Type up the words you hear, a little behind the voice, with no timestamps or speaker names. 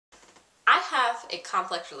a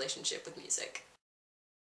complex relationship with music.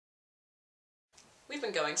 We've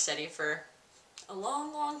been going steady for a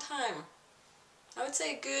long, long time. I would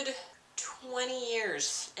say a good 20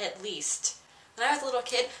 years at least. When I was a little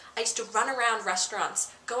kid, I used to run around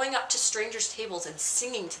restaurants, going up to strangers' tables and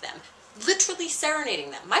singing to them, literally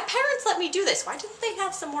serenading them. My parents let me do this. Why didn't they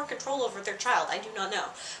have some more control over their child? I do not know.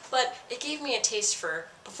 But it gave me a taste for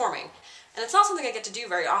performing. And it's not something I get to do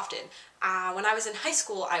very often. When I was in high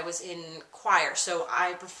school, I was in choir, so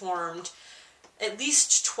I performed at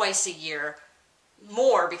least twice a year,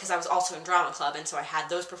 more because I was also in drama club, and so I had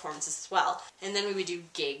those performances as well. And then we would do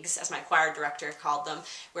gigs, as my choir director called them,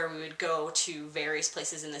 where we would go to various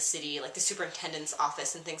places in the city, like the superintendent's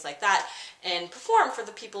office and things like that, and perform for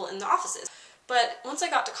the people in the offices. But once I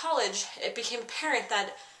got to college, it became apparent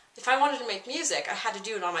that if I wanted to make music, I had to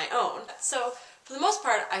do it on my own. So for the most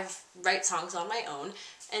part, I write songs on my own,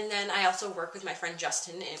 and then I also work with my friend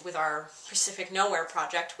Justin with our Pacific Nowhere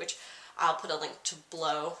project, which I'll put a link to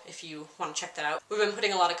below if you want to check that out. We've been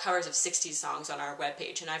putting a lot of covers of 60s songs on our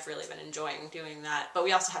webpage, and I've really been enjoying doing that. But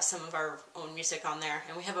we also have some of our own music on there,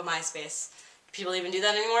 and we have a MySpace. Do people even do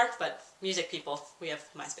that anymore? But music people, we have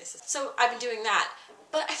MySpaces. So I've been doing that,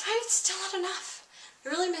 but I find it's still not enough. I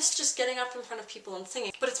really miss just getting up in front of people and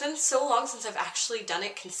singing. But it's been so long since I've actually done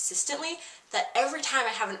it consistently that every time I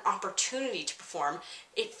have an opportunity to perform,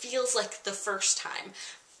 it feels like the first time.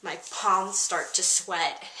 My palms start to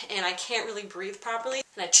sweat, and I can't really breathe properly.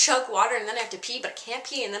 And I chug water, and then I have to pee, but I can't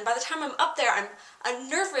pee. And then by the time I'm up there, I'm a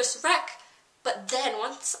nervous wreck. But then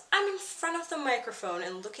once I'm in front of the microphone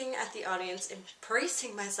and looking at the audience and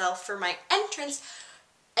bracing myself for my entrance,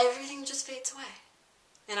 everything just fades away.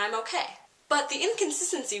 And I'm okay. But the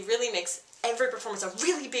inconsistency really makes every performance a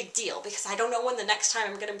really big deal because I don't know when the next time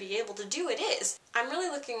I'm going to be able to do it is. I'm really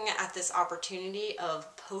looking at this opportunity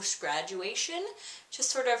of post-graduation to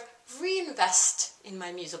sort of reinvest in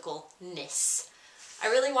my musicalness. I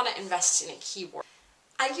really want to invest in a keyboard.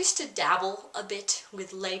 I used to dabble a bit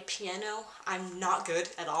with lay piano. I'm not good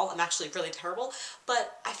at all. I'm actually really terrible,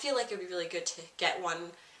 but I feel like it would be really good to get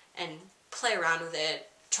one and play around with it,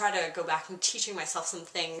 try to go back and teaching myself some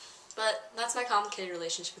things. But that's my complicated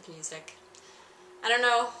relationship with music. I don't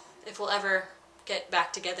know if we'll ever get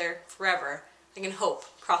back together forever. I can hope,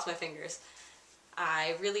 cross my fingers.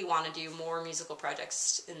 I really want to do more musical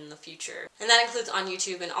projects in the future. And that includes on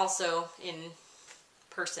YouTube and also in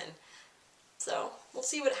person. So we'll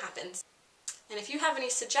see what happens. And if you have any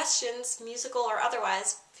suggestions, musical or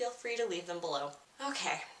otherwise, feel free to leave them below.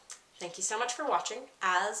 Okay, thank you so much for watching,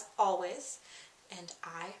 as always, and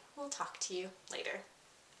I will talk to you later.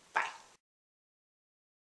 Bye.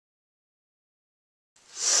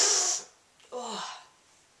 Oh,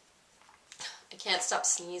 I can't stop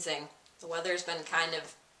sneezing. The weather's been kind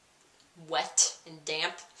of wet and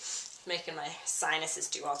damp, making my sinuses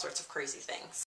do all sorts of crazy things.